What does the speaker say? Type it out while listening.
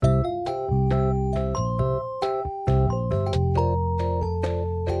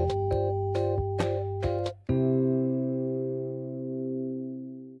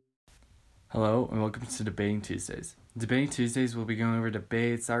to Debating Tuesdays. Debating Tuesdays will be going over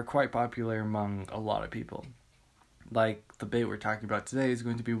debates that are quite popular among a lot of people. Like the debate we're talking about today is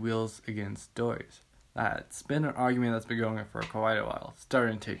going to be wheels against doors. That's been an argument that's been going on for quite a while,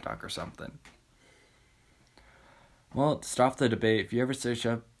 starting TikTok or something. Well, to start off the debate, if you ever search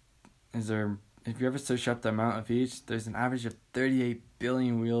up the amount of each, there's an average of 38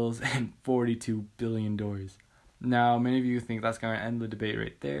 billion wheels and 42 billion doors. Now, many of you think that's going to end the debate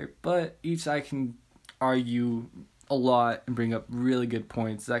right there, but each side can argue a lot and bring up really good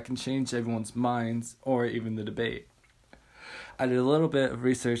points that can change everyone's minds or even the debate. I did a little bit of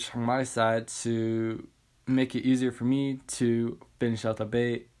research on my side to make it easier for me to finish out the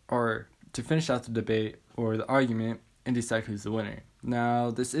debate or the argument and decide who's the winner. Now,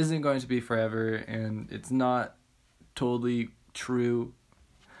 this isn't going to be forever, and it's not totally true,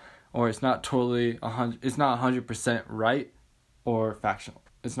 or it's not 100% right or factional.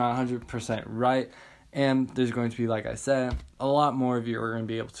 It's not 100% right, and there's going to be, like I said, a lot more of you are going to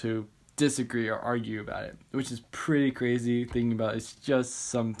be able to disagree or argue about it, which is pretty crazy thinking about it's just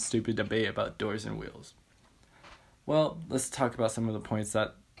some stupid debate about doors and wheels. Well, let's talk about some of the points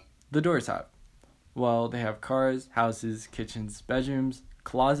that the doors have. Well, they have cars, houses, kitchens, bedrooms,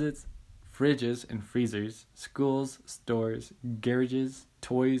 closets, fridges and freezers, schools, stores, garages,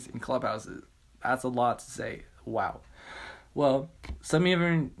 toys, and clubhouses. That's a lot to say. Wow. Well, some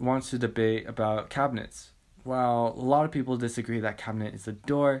even want to debate about cabinets. While a lot of people disagree that cabinet is a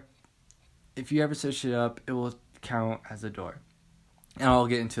door, if you ever search it up, it will count as a door. And I'll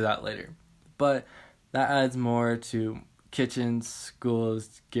get into that later. But that adds more to kitchens,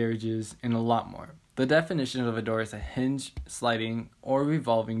 schools, garages, and a lot more. The definition of a door is a hinge, sliding, or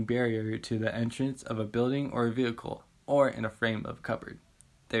revolving barrier to the entrance of a building or a vehicle, or in a frame of a cupboard.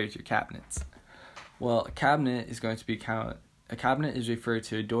 There's your cabinets. Well, a cabinet is referred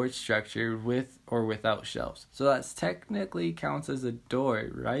to a door structure with or without shelves. So that's technically counts as a door,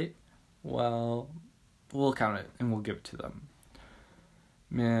 right? Well, we'll count it and we'll give it to them.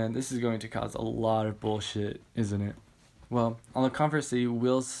 Man, this is going to cause a lot of bullshit, isn't it? Well, on the conversely,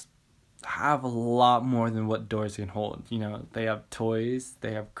 wheels have a lot more than what doors can hold. You know, they have toys,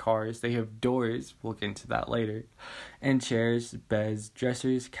 they have cars, they have doors, we'll get into that later, and chairs, beds,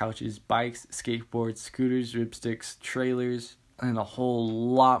 dressers, couches, bikes, skateboards, scooters, ripsticks, trailers, and a whole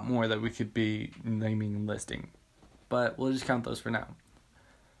lot more that we could be naming and listing. But we'll just count those for now.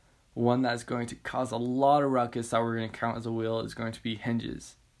 One that's going to cause a lot of ruckus that we're going to count as a wheel is going to be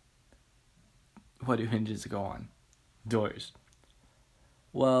hinges. What do hinges go on? Doors.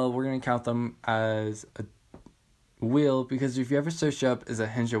 Well, we're going to count them as a wheel because if you ever search up as a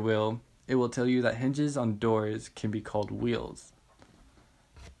hinge or wheel, it will tell you that hinges on doors can be called wheels.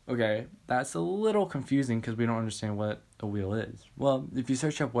 Okay, that's a little confusing because we don't understand what a wheel is. Well, if you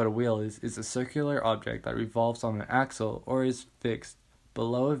search up what a wheel is, it's a circular object that revolves on an axle or is fixed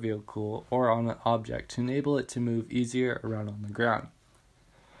below a vehicle or on an object to enable it to move easier around on the ground.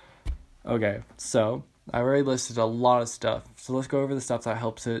 Okay, so I already listed a lot of stuff, so let's go over the stuff that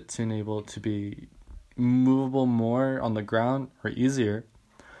helps it to enable it to be movable more on the ground or easier,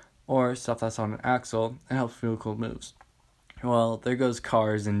 or stuff that's on an axle and helps vehicle moves. Well, there goes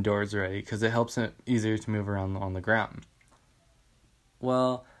cars and doors already, because it helps it easier to move around on the ground.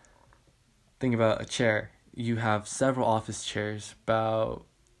 Well, think about a chair. You have several office chairs, about,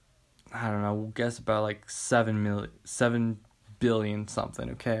 like 7 billion something,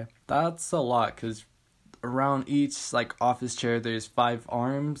 okay? That's a lot, because around each office chair there's 5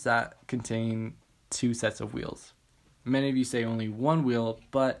 arms that contain 2 sets of wheels. Many of you say only 1 wheel,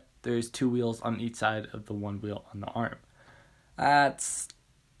 but there's 2 wheels on each side of the 1 wheel on the arm. That's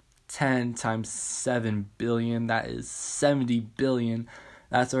 10 times 7 billion. That is 70 billion.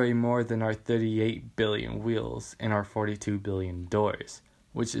 That's already more than our 38 billion wheels and our 42 billion doors,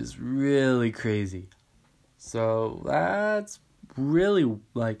 which is really crazy. So that's really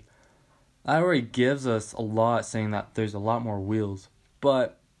that already gives us a lot saying that there's a lot more wheels.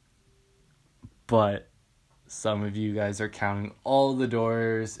 But some of you guys are counting all the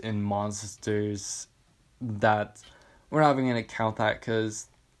doors and monsters. That we're not even going to count that because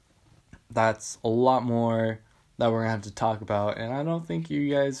that's a lot more that we're going to have to talk about. And I don't think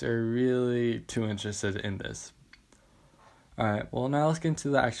you guys are really too interested in this. Alright, well now let's get into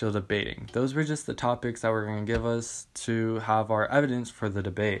the actual debating. Those were just the topics that were going to give us to have our evidence for the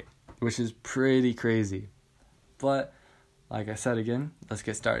debate, which is pretty crazy. But, like I said again, let's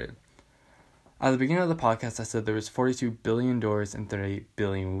get started. At the beginning of the podcast, I said there was 42 billion doors and 38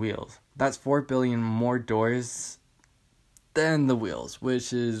 billion wheels. That's 4 billion more doors than the wheels,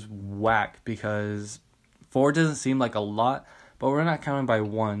 which is whack because 4 doesn't seem like a lot, but we're not counting by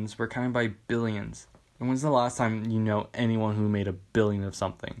ones, we're counting by billions. And when's the last time you know anyone who made $1 billion of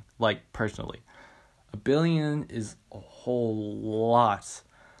something? Like, personally. $1 billion is a whole lot.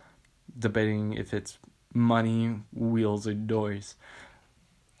 Debating if it's money, wheels, or doors.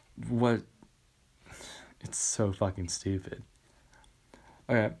 What? It's so fucking stupid.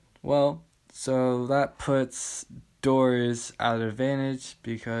 Okay, well, so that puts doors at an advantage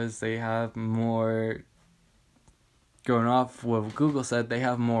because they have more, going off what Google said, they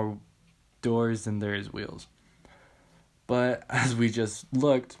have more doors than there is wheels. But as we just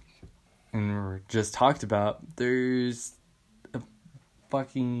looked and just talked about, there's a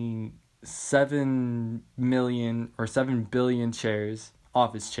fucking 7 million or 7 billion chairs,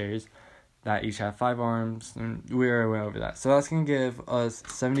 office chairs, that each have 5 arms, and we already went over that. So that's going to give us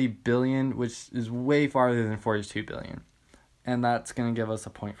 70 billion, which is way farther than 42 billion. And that's going to give us a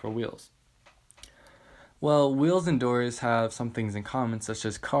point for wheels. Well, wheels and doors have some things in common, such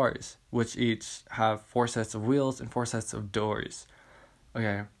as cars, which each have 4 sets of wheels and 4 sets of doors.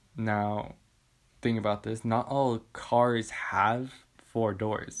 Okay, now, think about this. Not all cars have 4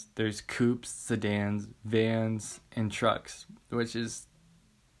 doors. There's coupes, sedans, vans, and trucks, which is,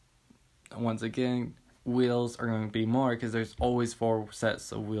 once again, wheels are going to be more because there's always 4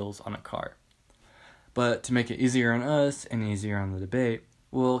 sets of wheels on a car. But to make it easier on us and easier on the debate,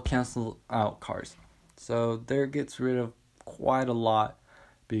 we'll cancel out cars. So there gets rid of quite a lot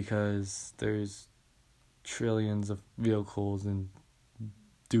because there's trillions of vehicles and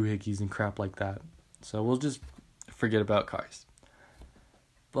doohickeys and crap like that. So we'll just forget about cars.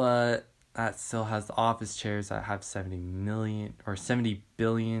 But that still has the office chairs that have 70 million or 70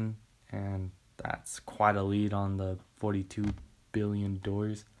 billion, and that's quite a lead on the 42 billion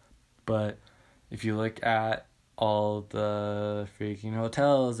doors. But if you look at all the freaking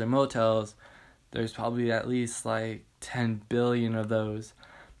hotels and motels, there's probably at least like 10 billion of those.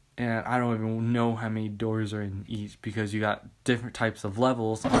 And I don't even know how many doors are in each because you got different types of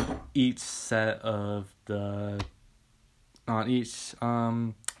levels on each set of on each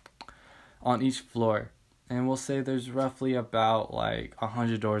floor. And we'll say there's roughly about like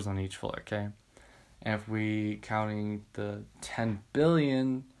 100 doors on each floor, okay? And if we counting the 10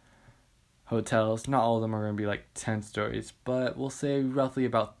 billion hotels, not all of them are going to be like 10 stories, but we'll say roughly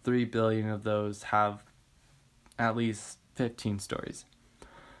about 3 billion of those have at least 15 stories.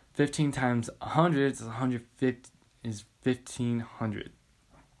 15 times 100 is 150 is 1500.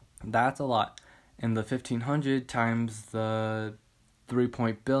 That's a lot. And the 1500 times the 3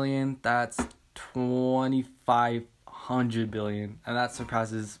 billion, that's 2500 billion, and that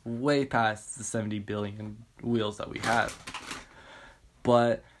surpasses way past the 70 billion wheels that we have.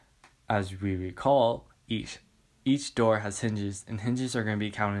 But as we recall, each door has hinges, and hinges are going to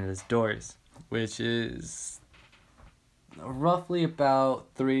be counted as doors, which is roughly about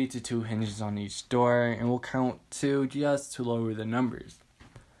 3 to 2 hinges on each door, and we'll count 2 just to lower the numbers.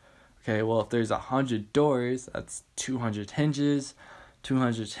 Okay, well, if there's 100 doors, that's 200 hinges.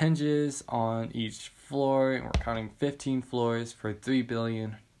 200 hinges on each floor, and we're counting 15 floors for 3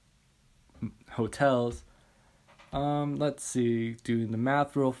 billion hotels. Let's see, doing the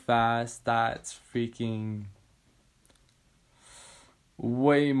math real fast, that's freaking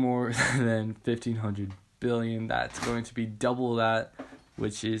way more than 1500 billion. That's going to be double that,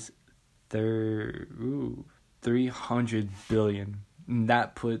 which is 300 billion. And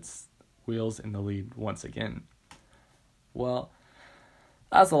that puts wheels in the lead once again. Well,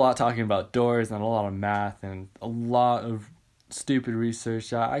 that's a lot talking about doors and a lot of math and a lot of stupid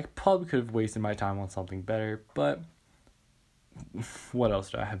research. I probably could have wasted my time on something better, but what else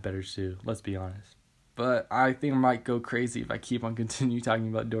do I have better to do? Let's be honest. But I think I might go crazy if I keep on continue talking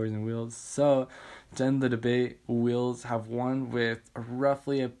about doors and wheels. So, to end the debate, wheels have won with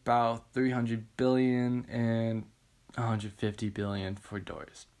roughly about 300 billion and 150 billion for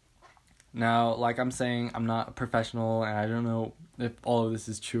doors. Now, like I'm saying, I'm not a professional, and I don't know if all of this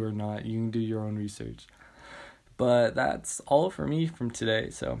is true or not. You can do your own research. But that's all for me from today.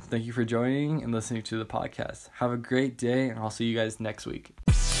 So thank you for joining and listening to the podcast. Have a great day, and I'll see you guys next week.